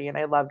very nerdy and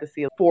I love to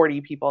see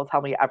 40 people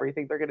tell me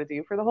everything they're going to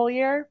do for the whole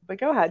year. But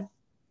go ahead.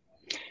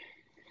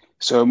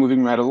 So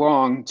moving right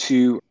along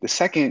to the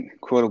second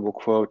quotable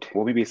quote.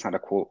 Well, maybe it's not a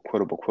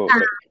quotable quote,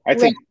 but I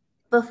think.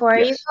 Before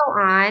you go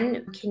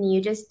on, can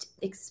you just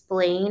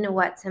explain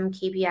what some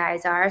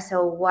KPIs are?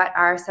 So what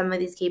are some of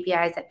these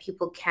KPIs that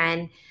people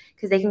can,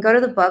 because they can go to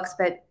the books,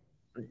 but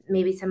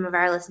maybe some of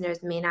our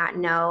listeners may not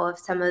know of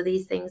some of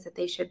these things that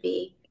they should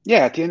be. Yeah,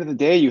 at the end of the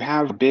day, you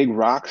have big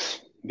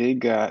rocks,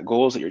 big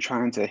goals that you're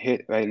trying to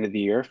hit by the end of the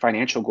year.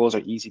 Financial goals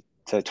are easy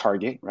to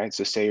target, right?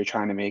 So say you're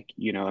trying to make,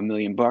 $1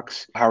 million.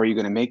 How are you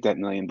going to make that $1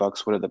 million?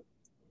 What are the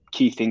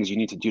key things you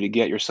need to do to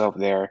get yourself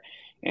there?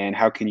 And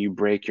how can you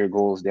break your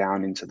goals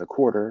down into the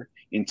quarter,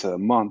 into the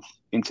month,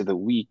 into the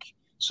week,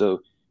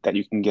 so that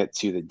you can get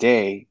to the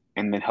day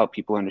and then help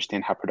people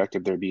understand how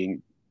productive they're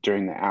being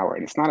during the hour.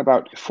 And it's not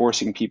about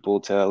forcing people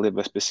to live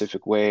a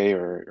specific way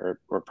or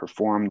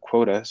perform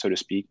quota, so to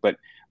speak, but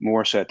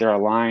more so that they're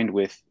aligned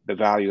with the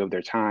value of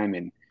their time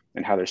and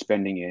how they're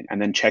spending it,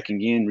 and then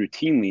checking in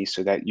routinely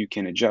so that you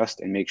can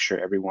adjust and make sure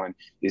everyone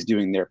is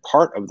doing their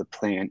part of the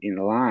plan in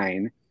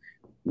line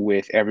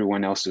with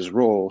everyone else's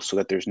role so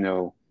that there's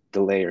no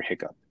delay or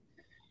hiccup.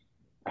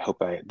 I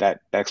hope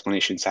that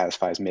explanation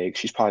satisfies Meg.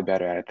 She's probably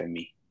better at it than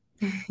me.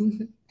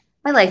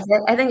 I liked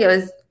it. I think it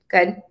was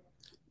good.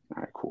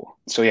 All right, cool.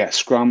 So yeah,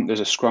 Scrum, there's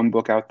a Scrum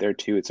book out there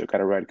too. It's got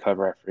a red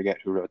cover. I forget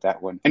who wrote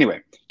that one. Anyway,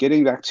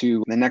 getting back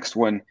to the next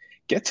one,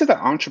 get to the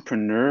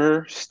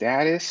entrepreneur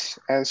status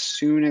as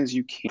soon as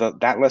you can.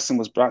 That lesson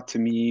was brought to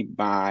me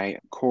by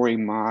Corey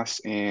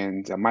Moss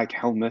and Mike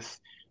Helmuth,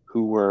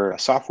 who were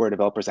software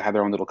developers that had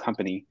their own little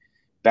company.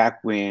 Back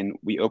when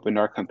we opened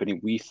our company,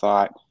 we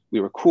thought we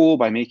were cool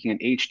by making an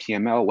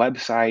HTML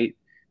website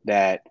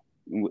that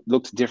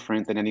looked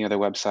different than any other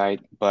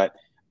website. But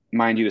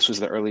mind you, this was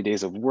the early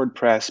days of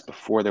WordPress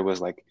before there was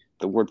like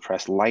the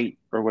WordPress Lite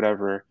or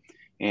whatever.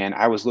 And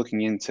I was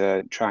looking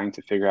into trying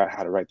to figure out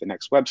how to write the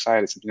next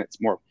website. It's something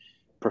that's more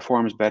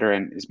performs better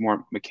and is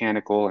more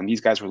mechanical. And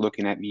these guys were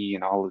looking at me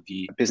and all of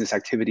the business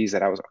activities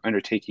that I was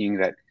undertaking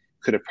that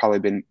could have probably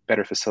been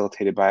better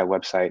facilitated by a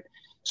website.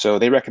 So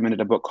they recommended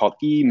a book called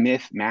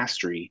E-Myth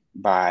Mastery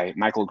by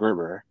Michael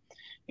Gerber.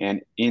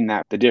 And in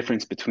that, the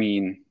difference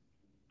between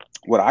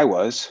what I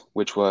was,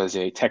 which was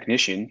a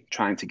technician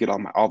trying to get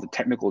all the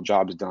technical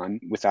jobs done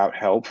without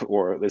help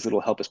or as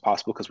little help as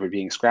possible because we're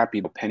being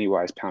scrappy, but penny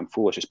wise, pound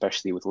foolish,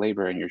 especially with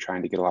labor and you're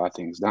trying to get a lot of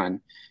things done.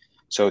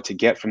 So to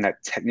get from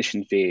that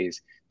technician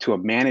phase to a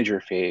manager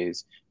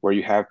phase where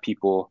you have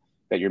people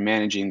that you're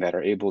managing that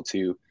are able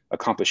to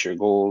accomplish your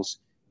goals,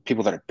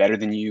 people that are better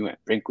than you,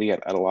 frankly,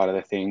 at a lot of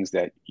the things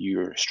that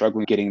you're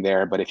struggling getting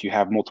there. But if you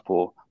have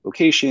multiple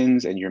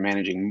locations and you're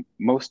managing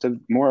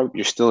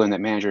you're still in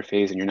that manager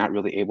phase and you're not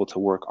really able to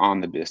work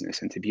on the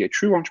business. And to be a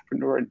true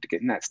entrepreneur and to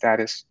get in that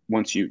status,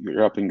 once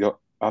you're up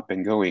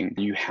and going,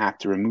 you have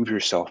to remove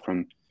yourself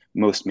from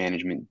most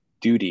management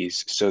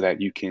duties so that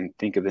you can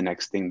think of the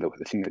next thing, the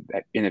thing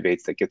that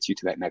innovates, that gets you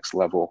to that next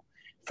level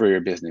for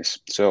your business.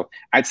 So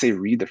I'd say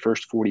read the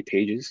first 40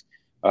 pages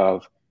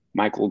of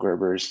Michael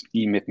Gerber's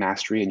E-Myth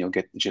Mastery, and you'll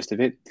get the gist of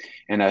it.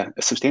 And a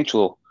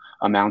substantial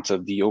amount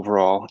of the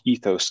overall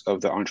ethos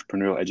of the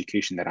entrepreneurial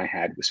education that I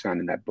had was found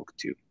in that book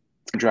too.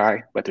 It's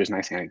dry, but there's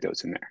nice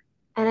anecdotes in there.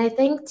 And I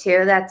think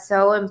too, that's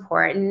so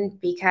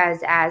important because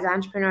as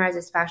entrepreneurs,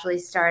 especially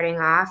starting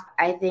off,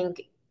 I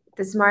think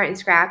the smart and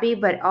scrappy,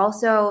 but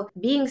also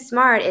being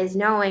smart is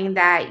knowing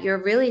that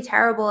you're really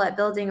terrible at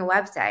building a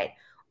website,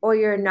 or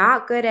you're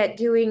not good at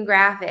doing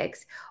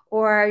graphics,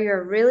 or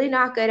you're really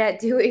not good at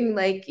doing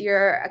like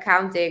your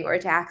accounting or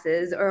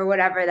taxes or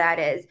whatever that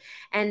is.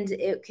 And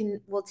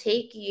will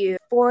take you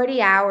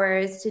 40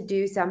 hours to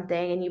do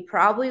something and you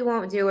probably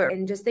won't do it.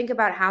 And just think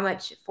about how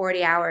much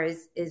 40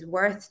 hours is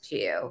worth to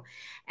you.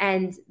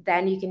 And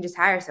then you can just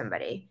hire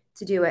somebody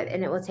to do it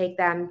and it will take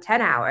them 10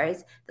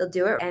 hours. They'll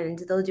do it and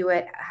they'll do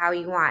it how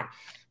you want.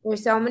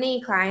 There's so many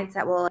clients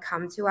that will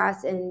come to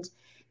us and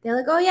they're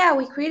like, oh yeah,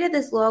 we created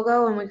this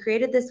logo and we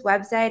created this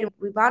website. And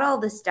we bought all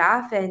this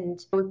stuff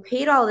and we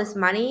paid all this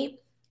money.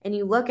 And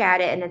you look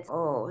at it and it's,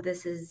 oh,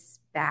 this is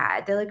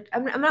bad. They're like,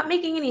 I'm not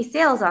making any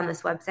sales on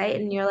this website.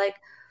 And you're like,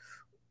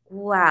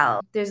 well,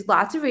 there's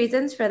lots of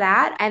reasons for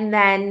that. And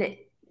then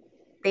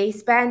they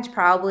spent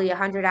probably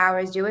 100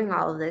 hours doing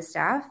all of this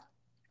stuff,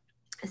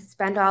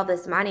 spend all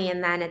this money.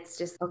 And then it's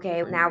just,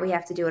 okay, now we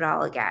have to do it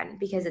all again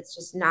because it's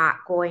just not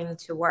going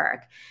to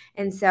work.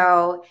 And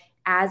so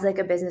as like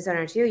a business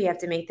owner too, you have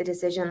to make the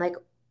decision, like,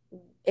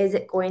 is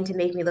it going to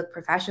make me look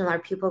professional? Are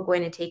people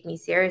going to take me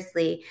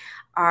seriously?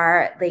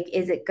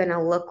 Is it going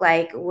to look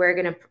like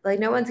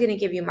no one's going to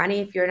give you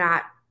money if you're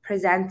not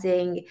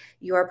presenting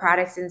your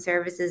products and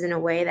services in a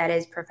way that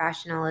is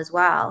professional as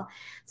well.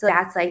 So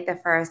that's like the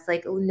first,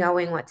 like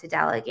knowing what to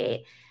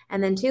delegate.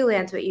 And then two,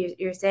 Lance, what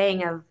you're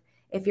saying of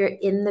if you're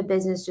in the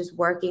business just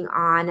working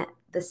on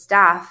the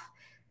stuff,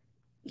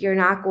 you're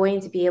not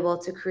going to be able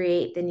to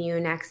create the new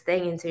next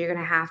thing. And so you're going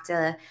to have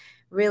to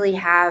really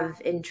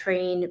have and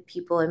train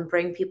people and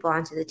bring people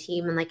onto the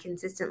team and like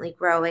consistently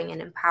growing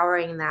and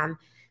empowering them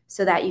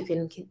so that you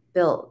can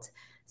build.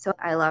 So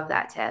I love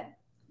that tip.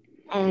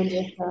 And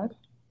your third?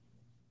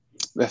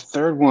 The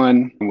third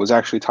one was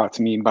actually taught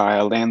to me by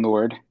a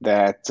landlord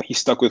that he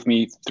stuck with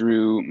me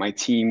through my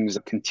team's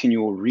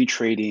continual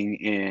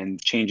retrading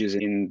and changes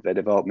in the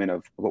development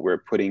of what we're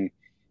putting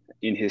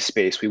in his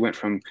space. We went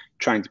from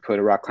trying to put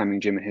a rock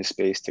climbing gym in his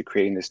space to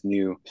creating this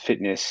new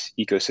fitness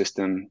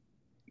ecosystem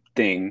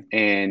thing.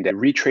 And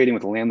retrading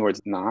with the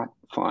landlord's not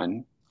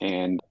fun,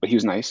 but he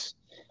was nice.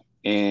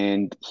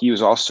 And he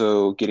was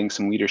also getting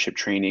some leadership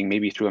training,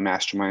 maybe through a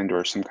mastermind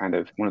or some kind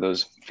of one of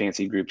those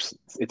fancy groups.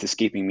 It's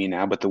escaping me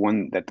now, but the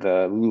one that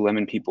the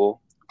Lululemon people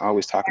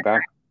always talk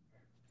about.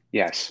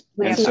 Yes.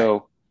 And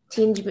so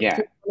team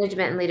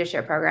management and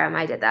leadership program.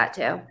 I did that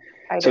too.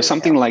 So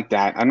something like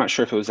that. I'm not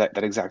sure if it was that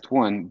exact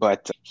one,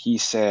 but he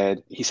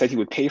said he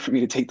would pay for me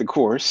to take the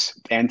course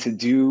and to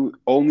do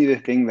only the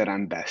thing that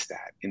I'm best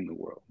at in the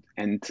world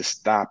and to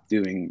stop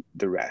doing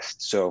the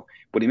rest. So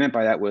what he meant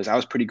by that was I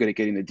was pretty good at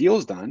getting the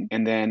deals done.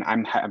 And then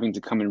I'm having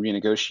to come and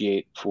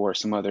renegotiate for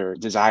some other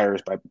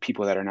desires by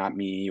people that are not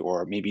me,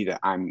 or maybe that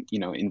I'm,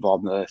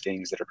 involved in other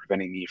things that are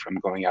preventing me from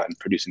going out and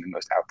producing the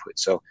most output.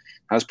 So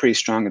that was pretty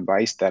strong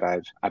advice that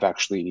I've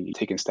actually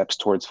taken steps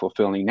towards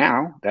fulfilling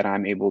now that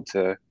I'm able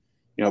to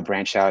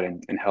branch out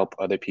and help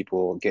other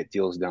people get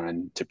deals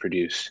done to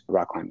produce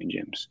rock climbing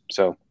gyms.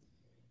 So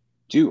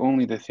do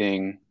only the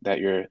thing that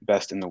you're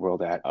best in the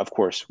world at, of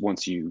course,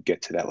 once you get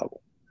to that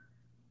level.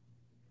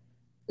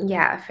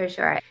 Yeah, for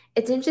sure.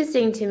 It's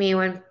interesting to me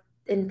when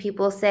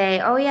people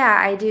say, oh yeah,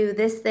 I do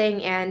this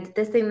thing and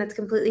this thing that's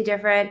completely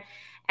different.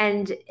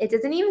 And it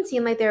doesn't even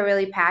seem like they're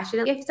really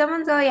passionate. If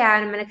someone's, oh yeah,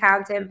 I'm an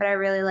accountant, but I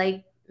really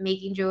like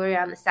making jewelry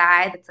on the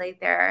side, it's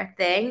like their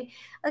thing.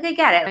 Like I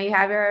get it. You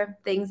have your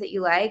things that you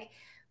like.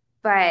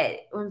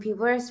 But when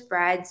people are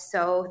spread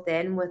so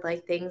thin with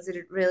like things that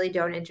really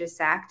don't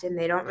intersect and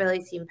they don't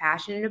really seem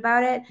passionate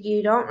about it,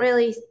 you don't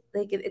really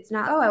like it's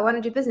not, oh, I want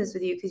to do business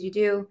with you, because you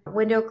do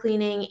window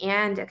cleaning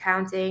and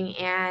accounting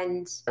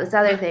and this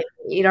other thing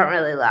you don't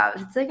really love.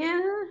 It's like, I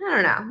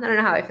don't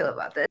know how I feel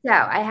about this. So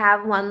I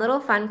have one little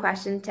fun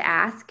question to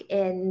ask.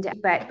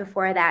 But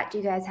before that, do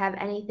you guys have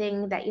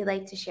anything that you'd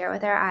like to share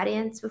with our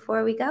audience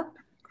before we go?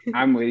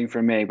 I'm waiting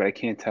for Meg, but I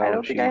can't tell. I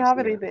don't think I have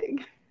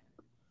anything.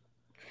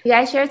 You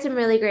guys shared some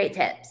really great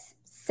tips.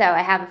 So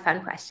I have a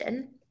fun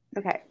question.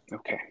 Okay.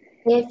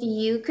 If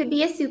you could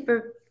be a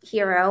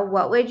superhero,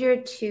 what would your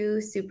 2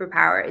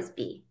 superpowers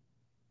be?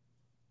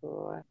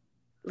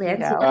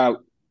 Lance?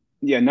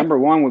 Number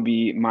 1 would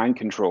be mind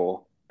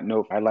control.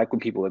 No, I like when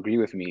people agree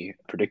with me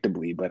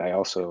predictably, but I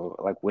also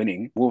like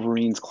winning.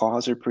 Wolverine's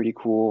claws are pretty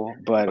cool,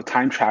 but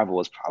time travel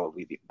is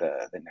probably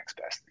the next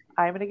best thing.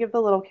 I'm going to give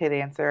the little kid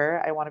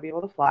answer. I want to be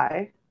able to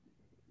fly,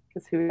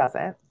 because who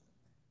doesn't?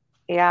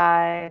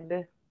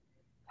 And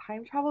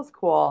time travel is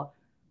cool.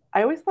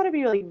 I always thought it'd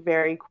be like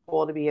very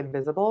cool to be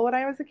invisible when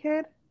I was a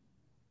kid.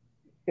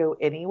 Go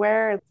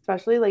anywhere,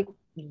 especially like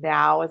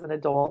now as an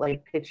adult,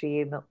 like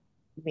pitching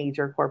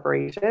major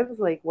corporations.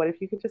 Like, what if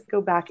you could just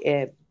go back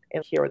in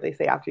and hear what they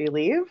say after you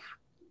leave?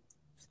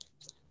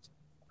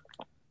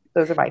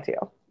 Those are my 2.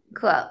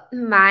 Cool.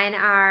 Mine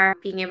are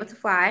being able to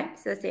fly,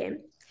 so same.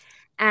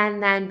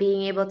 And then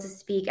being able to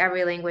speak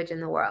every language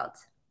in the world.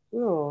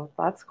 Ooh,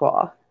 that's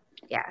cool.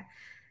 Yeah.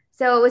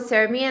 So it would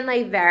serve me in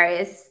like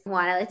various,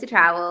 1, I like to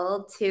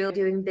travel, 2,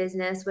 doing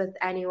business with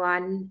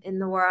anyone in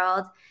the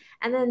world.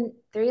 And then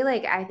 3,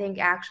 like I think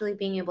actually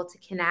being able to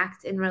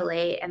connect and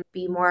relate and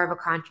be more of a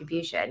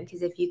contribution.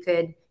 Because if you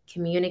could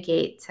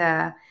communicate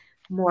to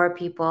more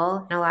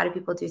people, and a lot of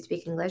people do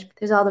speak English, but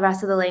there's all the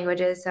rest of the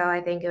languages. So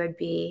I think it would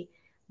be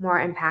more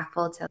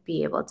impactful to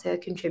be able to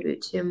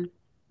contribute to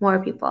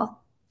more people.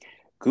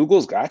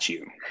 Google's got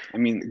you. I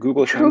mean,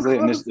 Google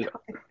Translate, and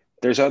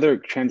there's other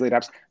translate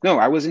apps. No,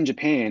 I was in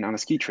Japan on a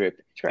ski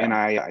trip. True. And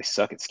I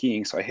suck at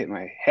skiing, so I hit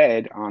my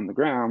head on the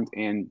ground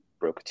and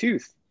broke a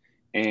tooth.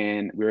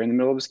 And we were in the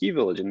middle of a ski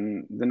village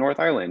in the North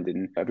Island,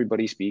 and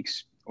everybody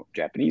speaks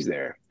Japanese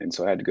there. And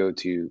so I had to go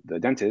to the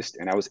dentist,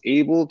 and I was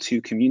able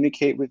to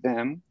communicate with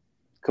them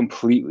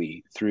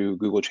completely through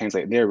Google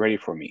Translate. They're ready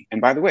for me. And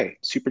by the way,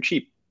 super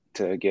cheap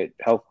to get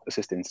health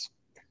assistance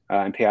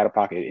and pay out of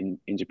pocket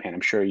in Japan.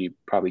 I'm sure you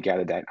probably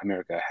gathered that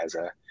America has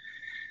a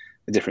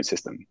different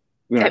system.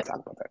 We don't have to talk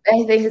about that.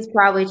 I think it's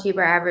probably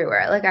cheaper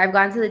everywhere. Like I've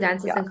gone to the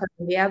dentist in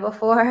Colombia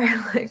before.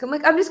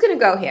 I'm just going to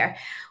go here.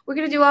 We're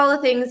going to do all the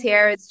things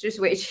here. It's just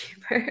way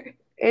cheaper.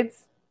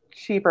 It's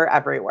cheaper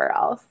everywhere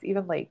else,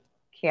 even like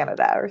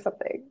Canada or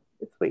something.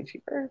 It's way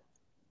cheaper.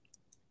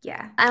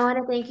 Yeah. I want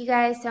to thank you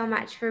guys so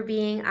much for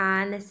being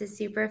on. This is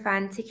super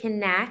fun to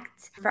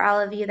connect. For all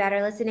of you that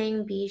are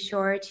listening, be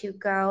sure to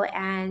go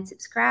and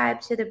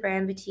subscribe to the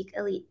Brand Boutique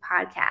Elite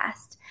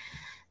podcast.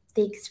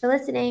 Thanks for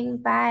listening.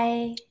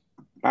 Bye.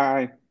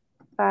 Bye.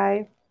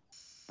 Bye.